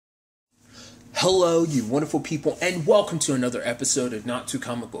Hello, you wonderful people, and welcome to another episode of Not Too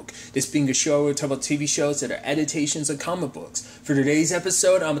Comic Book. This being a show where we talk about TV shows that are adaptations of comic books. For today's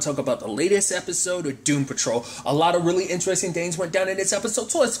episode, I'm going to talk about the latest episode of Doom Patrol. A lot of really interesting things went down in this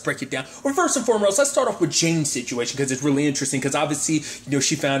episode, so let's break it down. Well, first and foremost, let's start off with Jane's situation, because it's really interesting, because obviously,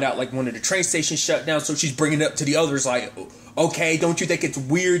 she found out, one of the train stations shut down, so she's bringing it up to the others, okay, don't you think it's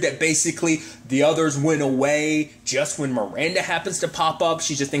weird that basically the others went away just when Miranda happens to pop up?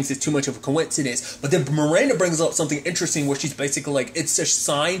 She just thinks it's too much of a coincidence. But then Miranda brings up something interesting where she's basically it's a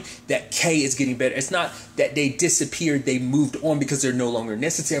sign that Kay is getting better. It's not that they disappeared, they moved on because they're no longer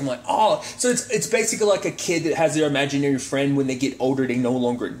necessary. I'm like, oh, so it's basically like a kid that has their imaginary friend. When they get older, they no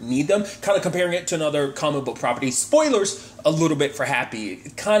longer need them. Kind of comparing it to another comic book property. Spoilers a little bit for Happy.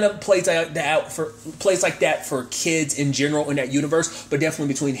 It kind of plays like that for kids in general in that universe, but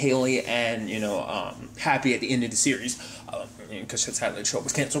definitely between Haley and Happy at the end of the series, because that's how the show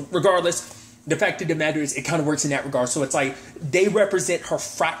was canceled. Regardless, the fact of the matter is it kind of works in that regard. So it's like they represent her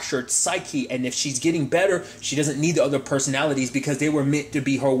fractured psyche, and if she's getting better, she doesn't need the other personalities because they were meant to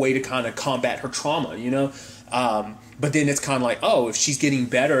be her way to kind of combat her trauma, but then it's kind of like, oh, if she's getting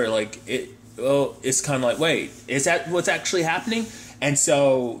better, it's kind of like, wait, is that what's actually happening? And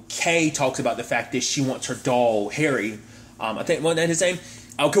so Kay talks about the fact that she wants her doll, Harry. I think, wasn't that his name?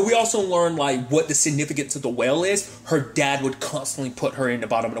 Okay, we also learn, what the significance of the well is. Her dad would constantly put her in the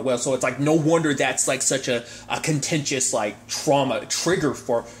bottom of the well. So it's no wonder that's, such a contentious, trauma trigger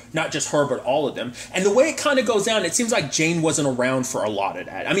for not just her, but all of them. And the way it kind of goes down, it seems like Jane wasn't around for a lot of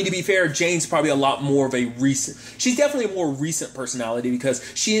that. I mean, to be fair, Jane's probably a lot more of a recent... She's definitely a more recent personality because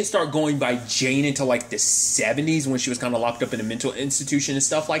she didn't start going by Jane until, the 70s when she was kind of locked up in a mental institution and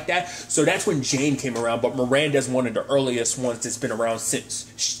stuff like that. So that's when Jane came around. But Miranda's one of the earliest ones that's been around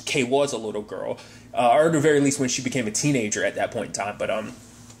since Kay was a little girl. Or at the very least when she became a teenager at that point in time. But,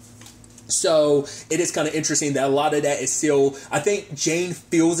 so it is kind of interesting that a lot of that is still, I think Jane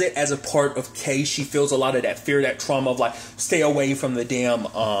feels it as a part of Kay. She feels a lot of that fear, that trauma of stay away from the damn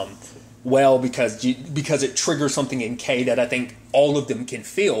well because it triggers something in Kay that I think all of them can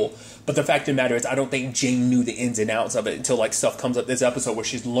feel. But the fact of the matter is I don't think Jane knew the ins and outs of it until stuff comes up this episode where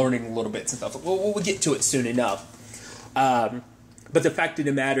she's learning a little bit and stuff. We'll get to it soon enough. But the fact of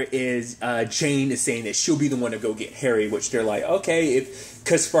the matter is, Jane is saying that she'll be the one to go get Harry, which they're okay,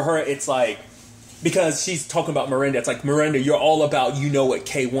 because for her, it's because she's talking about Miranda, it's Miranda, you're all about, what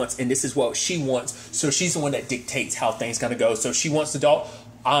Kay wants, and this is what she wants, so she's the one that dictates how things gotta go. So she wants the doll,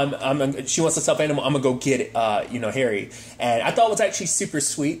 she wants the stuffed animal, I'm gonna go get it, Harry. And I thought it was actually super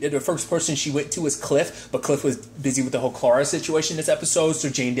sweet that the first person she went to was Cliff, but Cliff was busy with the whole Clara situation this episode, so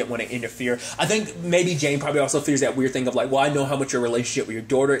Jane didn't want to interfere. I think maybe Jane probably also fears that weird thing of well, I know how much your relationship with your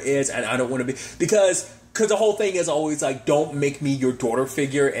daughter is, and I don't want to be, because the whole thing is always don't make me your daughter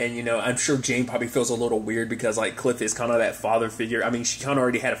figure, and I'm sure Jane probably feels a little weird because Cliff is kind of that father figure. I mean, she kind of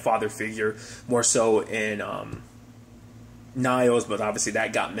already had a father figure more so in Niles, but obviously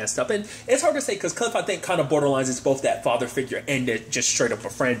that got messed up, and it's hard to say because Cliff, I think, kind of borderlines is both that father figure and just straight up a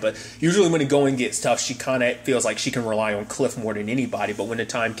friend. But usually when the going gets tough, she kind of feels like she can rely on Cliff more than anybody. But when the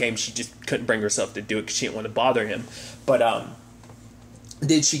time came, she just couldn't bring herself to do it because she didn't want to bother him. But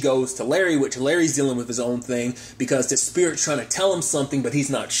then she goes to Larry, which Larry's dealing with his own thing because the spirit's trying to tell him something, but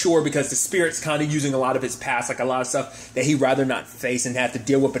he's not sure because the spirit's kind of using a lot of his past, a lot of stuff that he'd rather not face and have to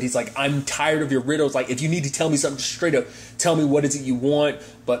deal with. But he's I'm tired of your riddles. If you need to tell me something, just straight up tell me what is it you want.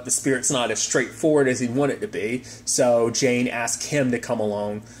 But the spirit's not as straightforward as he'd want it to be. So Jane asks him to come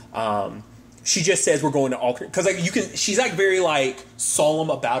along. She just says we're going to alternate because she's very solemn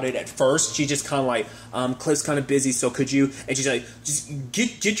about it at first. She just kind of Cliff's kind of busy, so could you? And she's just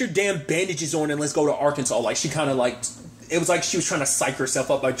get your damn bandages on and let's go to Arkansas. She kind of it was she was trying to psych herself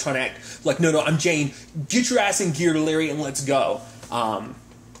up by trying to act no, I'm Jane. Get your ass in gear, Larry, and let's go.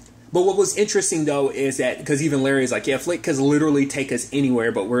 But what was interesting, though, is that, because even Larry is yeah, Flick could literally take us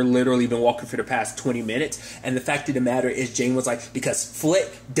anywhere, but we're literally been walking for the past 20 minutes. And the fact of the matter is, Jane was because Flick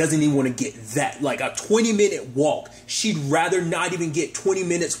doesn't even want to get that, a 20-minute walk. She'd rather not even get 20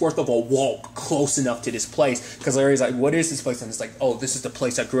 minutes worth of a walk close enough to this place. Because Larry's what is this place? And it's oh, this is the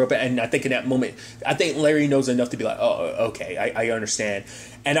place I grew up at. And I think in that moment, I think Larry knows enough to be oh, okay, I understand.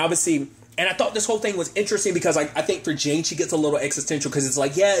 And obviously... And I thought this whole thing was interesting because I think for Jane, she gets a little existential because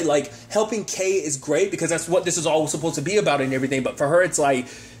it's yeah, helping Kay is great because that's what this is all supposed to be about and everything. But for her, it's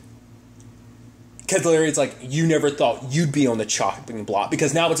because Larry's you never thought you'd be on the chopping block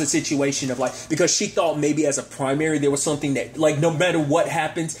because now it's a situation of because she thought maybe as a primary there was something that no matter what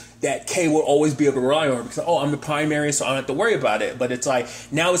happens, that Kay will always be able to rely on her because, oh, I'm the primary, so I don't have to worry about it. But it's like,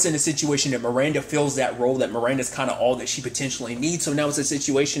 now it's in a situation that Miranda fills that role, that Miranda's kind of all that she potentially needs. So now it's a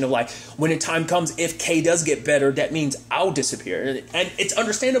situation of like, when the time comes, if Kay does get better, that means I'll disappear. And it's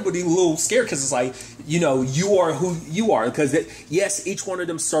understandable to be a little scared because it's like, you know, you are who you are. Because, yes, each one of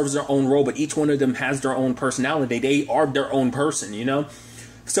them serves their own role, but each one of them has their own personality. They are their own person, you know?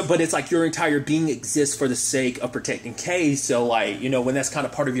 So, but it's like your entire being exists for the sake of protecting Kay. So, like, you know, when that's kind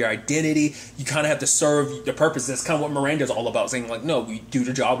of part of your identity, you kind of have to serve the purpose. That's kind of what Miranda's all about, saying, like, no, we do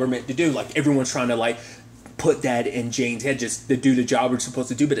the job we're meant to do. Like, everyone's trying to, like, put that in Jane's head, just to do the job we're supposed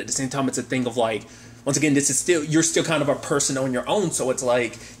to do. But at the same time, it's a thing of, like, once again, this is still, you're still kind of a person on your own. So it's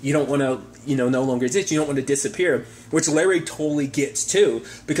like, you don't want to, you know, no longer exist. You don't want to disappear, which Larry totally gets too,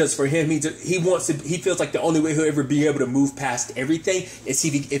 because for him, he feels like the only way he'll ever be able to move past everything is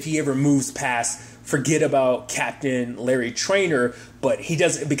if he ever moves past, forget about Captain Larry Traynor, but he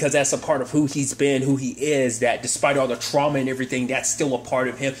doesn't, because that's a part of who he's been, who he is, that despite all the trauma and everything, that's still a part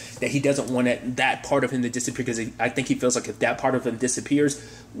of him, that he doesn't want that part of him to disappear, because I think he feels like if that part of him disappears,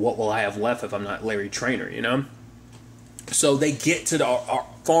 what will I have left if I'm not Larry Traynor, you know? So they get to the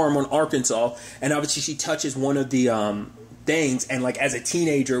farm on Arkansas, and obviously she touches one of the things, and like as a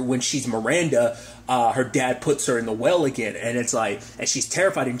teenager, when she's Miranda, her dad puts her in the well again, and it's like, and she's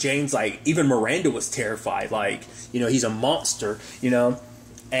terrified, and Jane's like, even Miranda was terrified, like, you know, he's a monster, you know,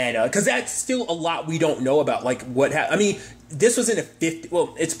 and because that's still a lot we don't know about, like what happened. I mean, this was in the 50s,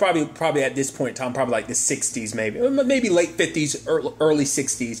 well, it's probably at this point in time, probably like the 60s, maybe late 50s, early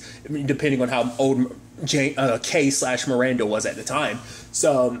 60s, I mean, depending on how old Kay/Miranda was at the time.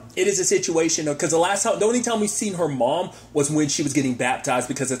 So it is a situation of, because the only time we've seen her mom was when she was getting baptized,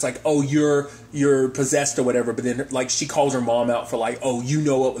 because it's like, oh, you're possessed or whatever. But then like she calls her mom out for like, oh, you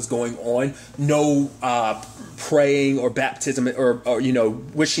know what was going on. No praying or baptism or you know,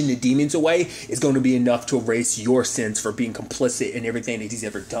 wishing the demons away is going to be enough to erase your sins for being complicit in everything that he's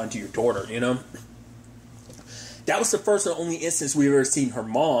ever done to your daughter, you know? That was the first and only instance we've ever seen her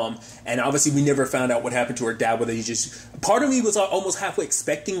mom, and obviously we never found out what happened to her dad, whether he just... Part of me was almost halfway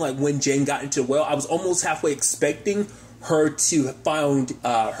expecting, like when Jane got into the well, I was almost halfway expecting her to find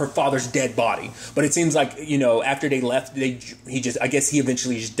her father's dead body. But it seems like, you know, after they left, I guess he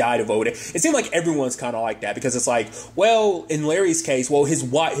eventually just died of old age. It seemed like everyone's kind of like that, because it's like, well, in Larry's case, well,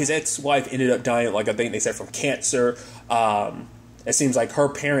 his ex-wife ended up dying, like I think they said, from cancer. It seems like her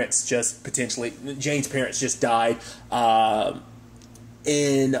parents just Jane's parents just died.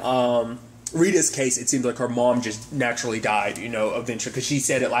 In Rita's case, it seems like her mom just naturally died, you know, eventually. Because she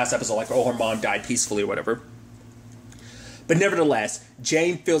said it last episode, like, oh, her mom died peacefully or whatever. But nevertheless,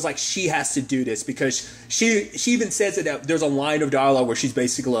 Jane feels like she has to do this, because she even says that there's a line of dialogue where she's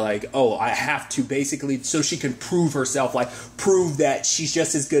basically like, oh, I have to, basically, so she can prove herself, like prove that she's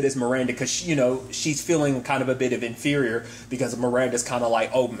just as good as Miranda, because, you know, she's feeling kind of a bit of inferior, because Miranda's kind of like,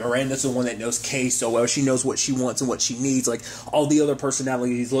 oh, Miranda's the one that knows Kay so well. She knows what she wants and what she needs. Like, all the other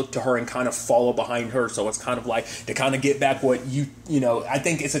personalities look to her and kind of follow behind her. So it's kind of like, to kind of get back what you know, I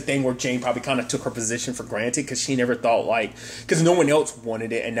think it's a thing where Jane probably kind of took her position for granted, because she never thought, like, because no one else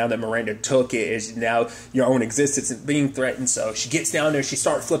wanted it, and now that Miranda took it, is now your own existence is being threatened. So she gets down there, she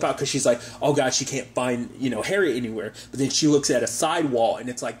starts to flip out, because she's like, oh god, she can't find, you know, Harry anywhere. But then she looks at a side wall, and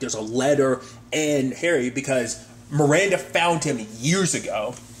it's like there's a letter and Harry, because Miranda found him years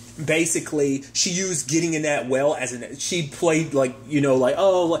ago. Basically, she used getting in that well she played like, you know, like,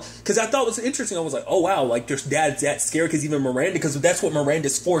 oh, because I thought it was interesting. I was like, oh wow, like their dad's that scared, because even Miranda, because that's what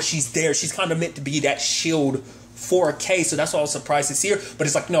Miranda's for. She's there. She's kind of meant to be that shield for Kay, so that's why I was surprised to see her. But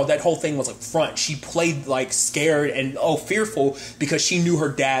it's like, no, that whole thing was like front. She played like scared and fearful, because she knew her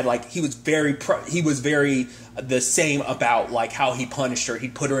dad, like he was very the same about like how he punished her. He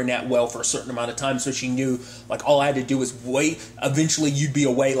put her in that well for a certain amount of time, so she knew like all I had to do was wait. Eventually you'd be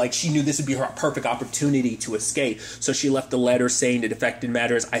away. Like she knew this would be her perfect opportunity to escape. So she left a letter saying the fact of the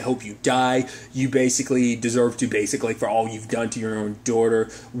matter is, I hope you die. You basically deserve to, basically, for all you've done to your own daughter.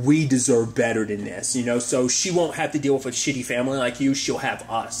 We deserve better than this, you know. So she won't have to deal with a shitty family like you. She'll have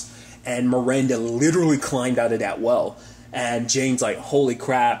us. And Miranda literally climbed out of that well. And Jane's like, holy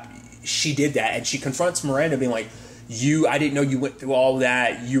crap, she did that. And she confronts Miranda being like, I didn't know you went through all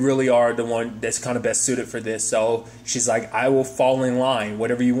that. You really are the one that's kind of best suited for this. So she's like, I will fall in line,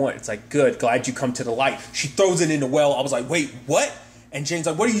 whatever you want. It's like, good, glad you come to the light. She throws it in the well. I was like, wait, what? And Jane's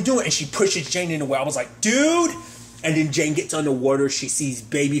like, what are you doing? And she pushes Jane in the well. I was like, dude. And then Jane gets underwater. She sees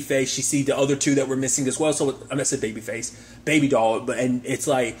Babyface. She sees the other two that were missing as well. So I'm going to say Babyface, Baby Doll. And it's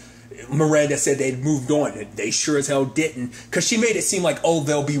like, Miranda said they'd moved on. They sure as hell didn't. Because she made it seem like, oh,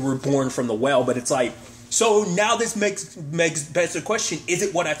 they'll be reborn from the well. But it's like, So now this makes begs the question, is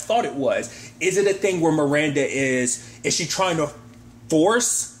it what I thought it was? Is it a thing where Miranda is she trying to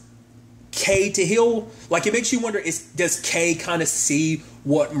force Kay to heal? Like, it makes you wonder, does Kay kind of see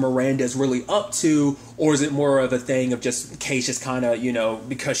what Miranda's really up to, or is it more of a thing of just Kay's just kind of, you know,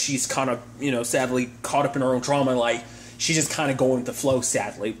 because she's kind of, you know, sadly caught up in her own trauma, like she's just kind of going with the flow,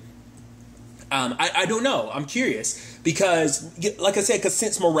 sadly. I don't know. I'm curious because, like I said, because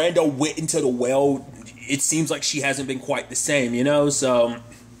since Miranda went into the well, it seems like she hasn't been quite the same, you know? So,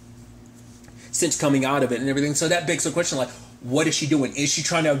 since coming out of it and everything. So that begs the question, like, what is she doing? Is she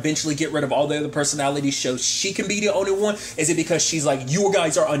trying to eventually get rid of all the other personalities so she can be the only one? Is it because she's like, you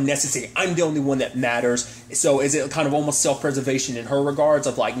guys are unnecessary, I'm the only one that matters? So is it kind of almost self-preservation in her regards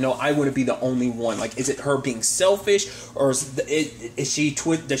of like, no, I want to be the only one? Like, is it her being selfish, or does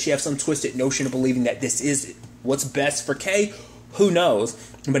she have some twisted notion of believing that this is what's best for Kay? Who knows?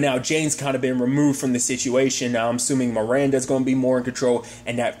 But now Jane's kind of been removed from the situation. Now I'm assuming Miranda's going to be more in control,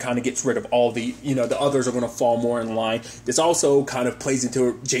 and that kind of gets rid of all the, you know, the others are going to fall more in line. This also kind of plays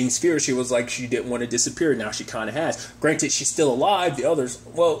into Jane's fear. She was like, she didn't want to disappear. Now she kind of has. Granted, she's still alive. The others,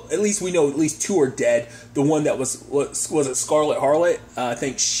 well, at least we know at least 2 are dead. The one that was it Scarlet Harlot? I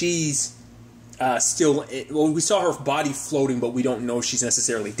think she's still, well, we saw her body floating, but we don't know if she's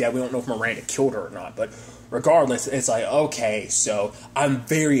necessarily dead. We don't know if Miranda killed her or not, but regardless, it's like, okay, so I'm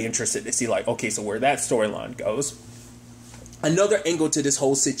very interested to see, like, okay, so where that storyline goes. Another angle to this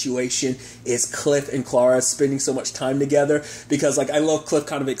whole situation is Cliff and Clara spending so much time together, because, like, I love Cliff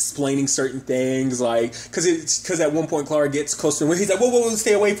kind of explaining certain things, like, because at one point Clara gets close to him, he's like, whoa,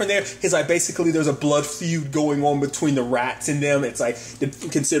 stay away from there. He's like, basically there's a blood feud going on between the rats and them. It's like,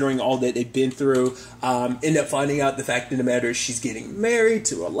 considering all that they've been through, end up finding out the fact of the matter is she's getting married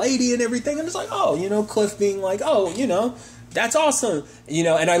to a lady and everything, and it's like, oh, you know, Cliff being like, oh, you know, that's awesome, you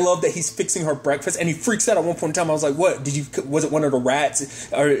know. And I love that he's fixing her breakfast, and he freaks out at one point in time. I was like, what, was it one of the rats?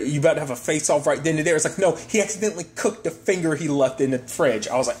 Or you about to have a face-off right then and there? It's like, no, he accidentally cooked the finger he left in the fridge.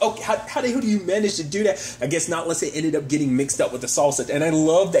 I was like, okay, how the hell do you manage to do that? I guess not unless it ended up getting mixed up with the salsa. And I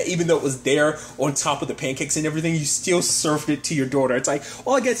love that even though it was there on top of the pancakes and everything, you still served it to your daughter. It's like,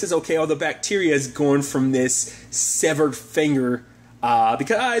 well, I guess it's okay. All the bacteria is going from this severed finger,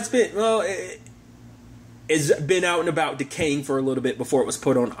 because it's been, well, it's been out and about decaying for a little bit before it was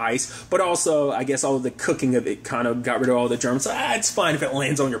put on ice. But also, I guess all of the cooking of it kind of got rid of all the germs. So, it's fine if it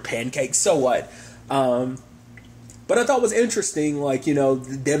lands on your pancakes. So what? But I thought it was interesting, like, you know,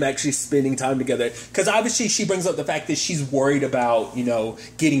 them actually spending time together. Because obviously she brings up the fact that she's worried about, you know,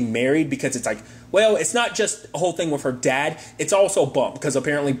 getting married. Because it's like, well, it's not just a whole thing with her dad. It's also Bump. Because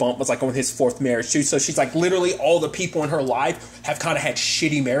apparently Bump was like on his 4th marriage too. So she's like, literally all the people in her life have kind of had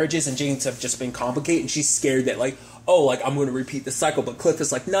shitty marriages. And Jane's have just been complicated. And she's scared that, like, oh, like, I'm going to repeat the cycle. But Cliff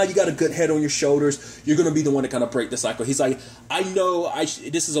is like, no, you got a good head on your shoulders. You're going to be the one to kind of break the cycle. He's like, I know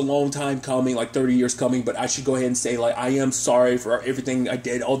this is a long time coming, like 30 years coming, but I should go ahead and say, like, I am sorry for everything I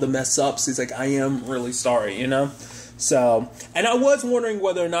did, all the mess ups. He's like, I am really sorry, you know? So, and I was wondering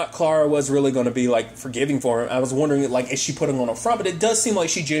whether or not Clara was really going to be, like, forgiving for him. I was wondering, like, is she putting on a front? But it does seem like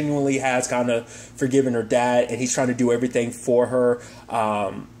she genuinely has kind of forgiven her dad, and he's trying to do everything for her.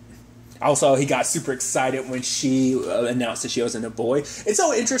 Also, he got super excited when she announced that she wasn't a boy. It's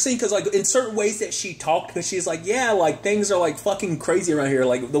so interesting because, like, in certain ways that she talked, because she's like, yeah, like, things are, like, fucking crazy around here.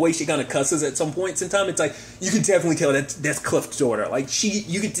 Like, the way she kind of cusses at some points in time, it's like, you can definitely tell that's Cliff's daughter. Like,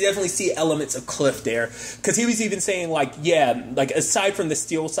 you could definitely see elements of Cliff there. Because he was even saying, like, yeah, like, aside from the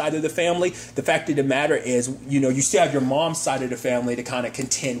Steele side of the family, the fact of the matter is, you know, you still have your mom's side of the family to kind of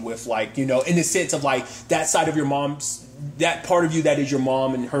contend with, like, you know, in the sense of, like, that side of your mom's, that part of you that is your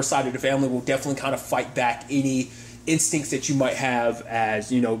mom and her side of the family will definitely kind of fight back any instincts that you might have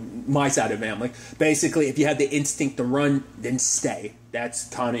as, you know, my side of the family. Basically, if you have the instinct to run, then stay. That's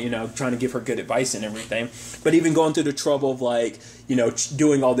kind of, you know, trying to give her good advice and everything. But even going through the trouble of, like, you know,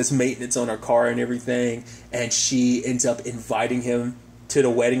 doing all this maintenance on her car and everything, and she ends up inviting him to the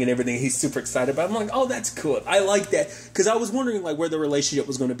wedding and everything. He's super excited about it. I'm like, oh, that's cool. I like that. Because I was wondering, like, where the relationship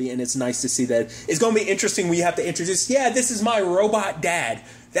was going to be, and it's nice to see that. It's going to be interesting when you have to introduce, yeah, this is my robot dad.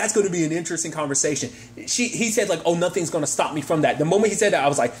 That's going to be an interesting conversation. He said, like, oh, nothing's going to stop me from that. The moment he said that, I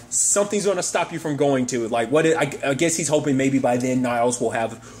was like, something's going to stop you from going to. Like, I guess he's hoping maybe by then Niles will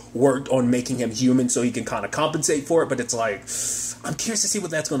have worked on making him human so he can kind of compensate for it. But it's like, I'm curious to see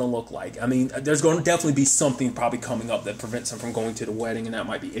what that's going to look like. I mean, there's going to definitely be something probably coming up that prevents him from going to the wedding, and that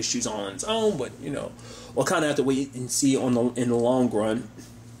might be issues on its own. But, you know, we'll kind of have to wait and see in the long run.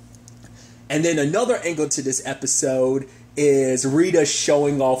 And then another angle to this episode is Rita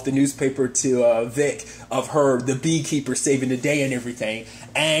showing off the newspaper to Vic of her, the beekeeper saving the day and everything.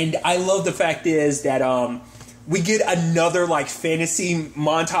 And I love the fact is that we get another like fantasy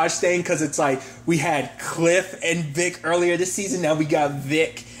montage thing, because it's like we had Cliff and Vic earlier this season. Now we got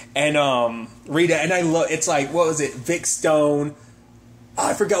Vic and Rita, and I love, it's like, what was it? Vic Stone.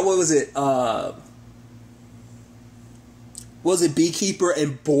 I forgot, what was it? Was it Beekeeper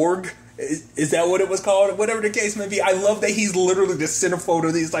and Borg? Is that what it was called? Whatever the case may be. I love that he's literally the centerfold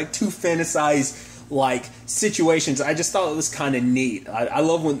of these like two fantasized like situations. I just thought it was kind of neat. I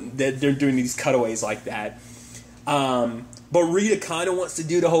love when they're doing these cutaways like that. But Rita kind of wants to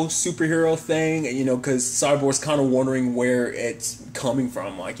do the whole superhero thing, you know, because Cyborg's kind of wondering where it's coming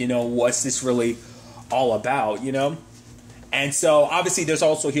from. Like, you know, what's this really all about, you know? And so, obviously,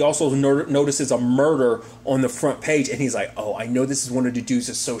 he also notices a murder on the front page, and he's like, oh, I know this is one of the dudes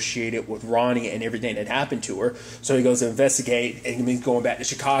associated with Ronnie and everything that happened to her. So he goes to investigate, and he's going back to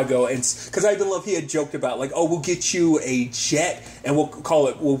Chicago. And because I love, he had joked about, like, oh, we'll get you a jet, and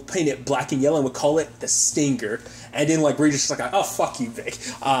we'll paint it black and yellow, and we'll call it the Stinger. And then, like, Rita's just like, oh, fuck you, Vic.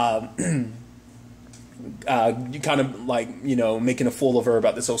 You kind of like, you know, making a fool of her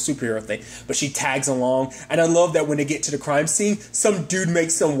about this whole superhero thing, but she tags along. And I love that when they get to the crime scene, some dude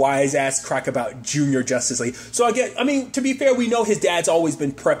makes some wise ass crack about Junior Justice League. So I mean, to be fair, we know his dad's always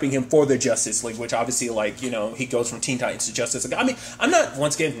been prepping him for the Justice League, which obviously, like, you know, he goes from Teen Titans to Justice League. I mean, I'm not,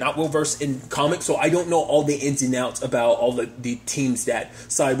 once again, not well versed in comics, so I don't know all the ins and outs about all the teams that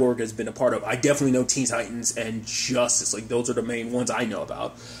Cyborg has been a part of. I definitely know Teen Titans and Justice League. Those are the main ones I know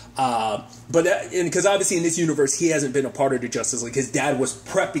about. But because obviously in this universe he hasn't been a part of the Justice League. His dad was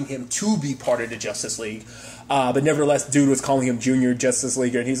prepping him to be part of the Justice League, but nevertheless, dude was calling him Junior Justice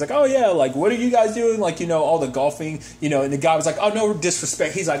League, and he's like, oh yeah, like, what are you guys doing? Like, you know, all the golfing, you know. And the guy was like, oh, no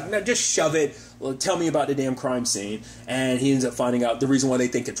disrespect. He's like, no, just shove it. Well, tell me about the damn crime scene. And he ends up finding out the reason why they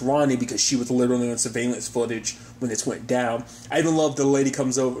think it's Ronnie, because she was literally on surveillance footage when this went down. I even love the lady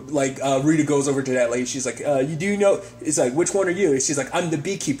comes over, like, Rita goes over to that lady. She's like, you do know, it's like, which one are you? And she's like, I'm the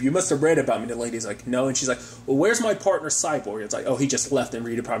beekeeper. You must have read about me. The lady's like, no. And she's like, well, where's my partner Cyborg? It's like, oh, he just left. And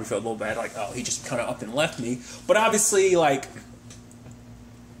Rita probably felt a little bad, like, oh, he just kind of up and left me. But obviously, like,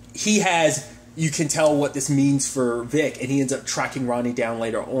 he has, you can tell what this means for Vic, and he ends up tracking Ronnie down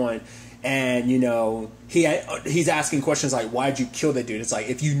later on. And, you know, he's asking questions like, why'd you kill that dude? It's like,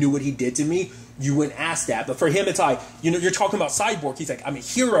 if you knew what he did to me, you wouldn't ask that. But for him, it's like, you know, you're talking about Cyborg. He's like, I'm a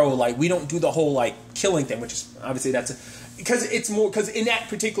hero. Like, we don't do the whole, like, killing thing, which is, obviously, because it's more, because in that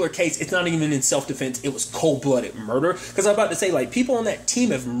particular case, it's not even in self-defense. It was cold-blooded murder. Because I'm about to say, like, people on that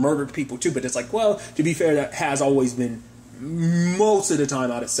team have murdered people, too. But it's like, well, to be fair, that has always been most of the time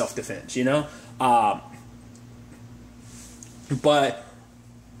out of self-defense, you know? But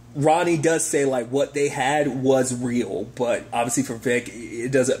Ronnie does say, like, what they had was real, but obviously for Vic, it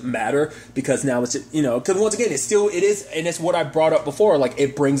doesn't matter, because now it's, you know, because once again, it is, and it's what I brought up before, like,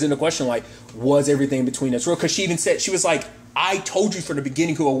 it brings into question, like, was everything between us real? Because she even said, she was like, I told you from the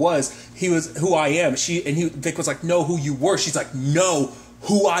beginning who I was, he was who I am. Vic was like, no, who you were. She's like, no,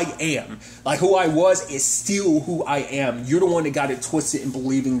 who I am. Like, who I was is still who I am. You're the one that got it twisted in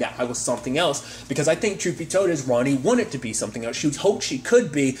believing that I was something else. Because I think, truth be told, is Ronnie wanted to be something else. She hoped she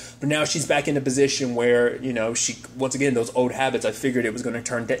could be, but now she's back in a position where, you know, she, once again, those old habits, I figured it was going to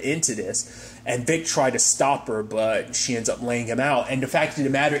turn into this. And Vic tried to stop her, but she ends up laying him out. And the fact of the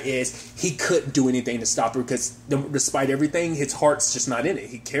matter is, he couldn't do anything to stop her, because despite everything, his heart's just not in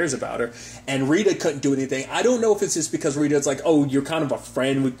it. He cares about her. And Rita couldn't do anything. I don't know if it's just because Rita's like, oh, you're kind of a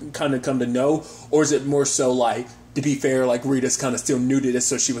friend, we kind of come to know, or is it more so like, to be fair, like, Rita's kind of still new to this,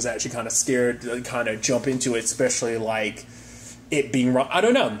 so she was actually kind of scared to kind of jump into it, especially like it being, I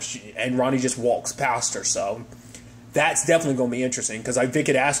don't know, and Ronnie just walks past her. So that's definitely going to be interesting, because Vic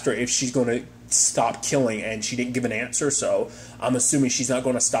had asked her if she's going to stop killing, and she didn't give an answer, so I'm assuming she's not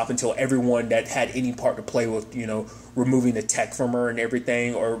going to stop until everyone that had any part to play with, you know, removing the tech from her and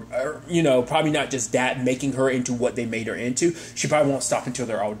everything, or you know, probably not just that, making her into what they made her into. She probably won't stop until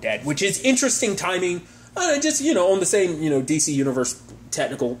they're all dead, which is interesting timing. Just, you know, on the same, you know, DC Universe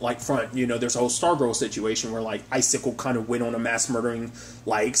technical, like, front, you know, there's a whole Stargirl situation where, like, Icicle kind of went on a mass murdering,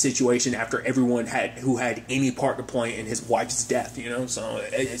 like, situation after everyone who had any part to play in his wife's death, you know. So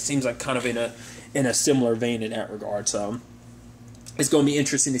it seems like kind of in a similar vein in that regard. So it's going to be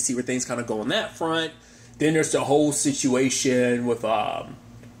interesting to see where things kind of go on that front. Then there's the whole situation with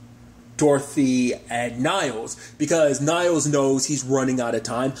Dorothy and Niles, because Niles knows he's running out of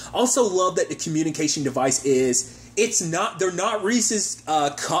time. Also love that the communication device they're not Reese's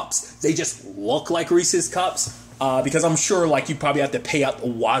cups, they just look like Reese's cups. because I'm sure like you probably have to pay out the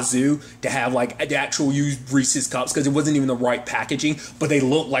wazoo to have like the actual used Reese's cups, because it wasn't even the right packaging, but they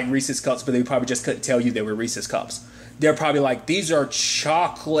looked like Reese's cups, but they probably just couldn't tell you they were Reese's cups. They're probably like, these are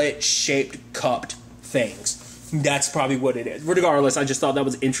chocolate shaped cupped things. That's probably what it is. Regardless, I just thought that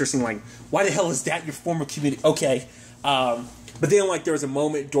was interesting. Like, why the hell is that your form of community? Okay. But then, like, there was a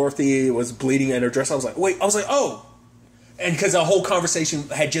moment Dorothy was bleeding in her dress. I was like, wait. I was like, oh. And because the whole conversation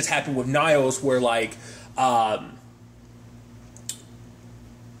had just happened with Niles where, like,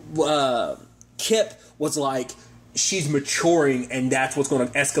 Kip was like, she's maturing and that's what's going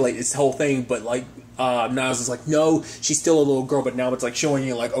to escalate this whole thing. But, like, Niles is like, no, she's still a little girl, but now it's like showing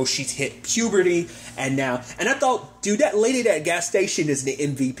you like, oh, she's hit puberty, and now, and I thought, dude, that lady at that gas station is the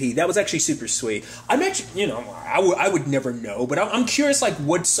MVP. That was actually super sweet. I'm actually, you know, I would never know, but I'm curious, like,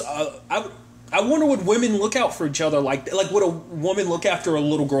 what's I wonder would women look out for each other like would a woman look after a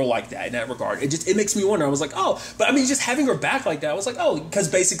little girl like that in that regard? It makes me wonder. I was like, oh, but I mean, just having her back like that, I was like, oh, because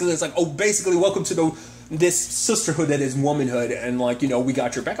basically it's like, oh, basically welcome to this sisterhood that is womanhood, and like, you know, we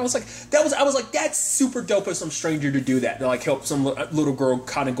got your back. I was like, that's super dope of some stranger to do that, to like help some little girl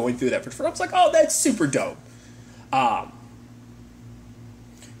kind of going through that. I was like, oh, that's super dope. But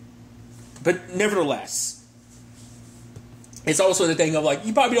nevertheless, it's also the thing of like,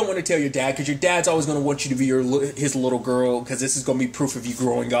 you probably don't want to tell your dad because your dad's always going to want you to be his little girl, because this is going to be proof of you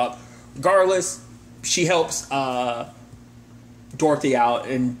growing up. Regardless, she helps Dorothy out,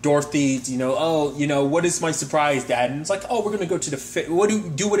 and Dorothy's, you know, oh, you know, what is my surprise, Dad? And it's like, oh, we're going to go to the fair.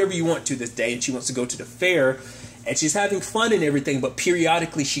 Do whatever you want to this day, and she wants to go to the fair, and she's having fun and everything, but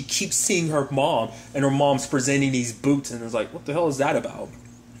periodically she keeps seeing her mom, and her mom's presenting these boots, and it's like, what the hell is that about?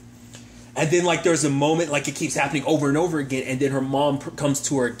 And then, like, there's a moment, like, it keeps happening over and over again, and then her mom comes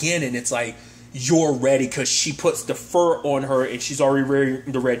to her again, and it's like, you're ready, because she puts the fur on her, and she's already wearing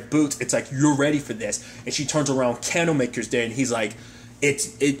the red boots. It's like, you're ready for this. And she turns around, Candlemaker's there, and he's like,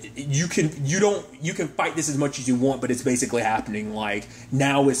 you can fight this as much as you want, but it's basically happening. Like,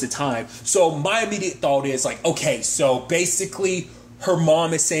 now is the time. So my immediate thought is like, okay, so basically her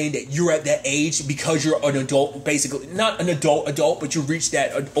mom is saying that you're at that age because you're an adult, basically not an adult, but you reach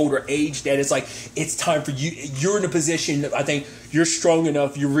that older age that it's like, it's time for you. You're in a position, I think you're strong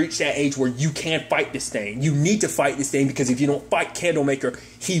enough. You reach that age where you can't fight this thing. You need to fight this thing, because if you don't fight Candlemaker,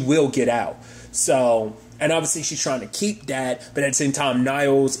 he will get out. So, and obviously she's trying to keep that, but at the same time,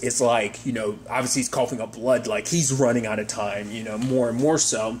 Niles is like, you know, obviously he's coughing up blood, like he's running out of time, you know, more and more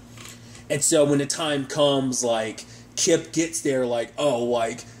so. And so when the time comes, like, Kip gets there, like, oh,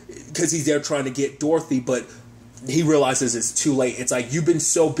 like, because he's there trying to get Dorothy, but he realizes it's too late. It's like, you've been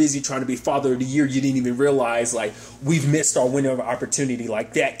so busy trying to be Father of the Year, you didn't even realize, like, we've missed our window of opportunity.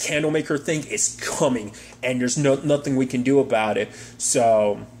 Like, that Candlemaker thing is coming, and there's nothing we can do about it.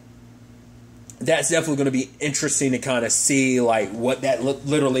 So that's definitely going to be interesting to kind of see, like, what that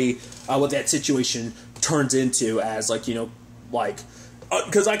what that situation turns into as, like, you know, like,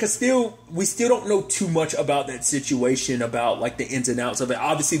 because we still don't know too much about that situation, about like the ins and outs of it.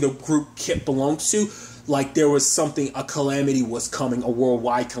 Obviously, the group Kip belongs to, like, there was a calamity was coming, a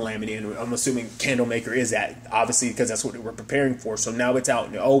worldwide calamity, and I'm assuming Candlemaker is that, obviously, because that's what they were preparing for. So now it's out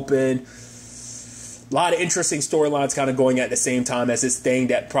in the open. A lot of interesting storylines kind of going at the same time as this thing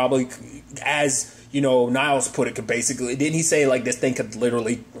that probably, as you know, Niles put it, could basically, didn't he say, like, this thing could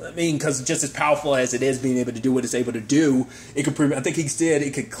literally, I mean, because just as powerful as it is being able to do what it's able to do, it could, I think he said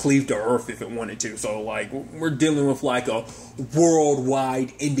it could cleave the earth if it wanted to. So, like, we're dealing with, like, a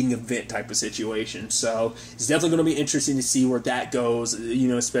worldwide ending event type of situation. So, it's definitely going to be interesting to see where that goes, you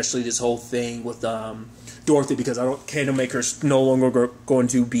know, especially this whole thing with, Dorothy, because Candlemaker's no longer going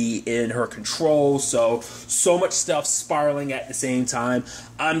to be in her control. So much stuff spiraling at the same time.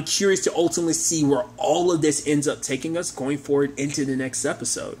 I'm curious to ultimately see where all of this ends up taking us going forward into the next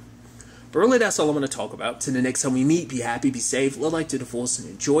episode. But really, that's all I'm going to talk about. Till the next time we meet, be happy, be safe, live life to the fullest, and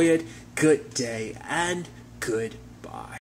enjoy it. Good day, and goodbye.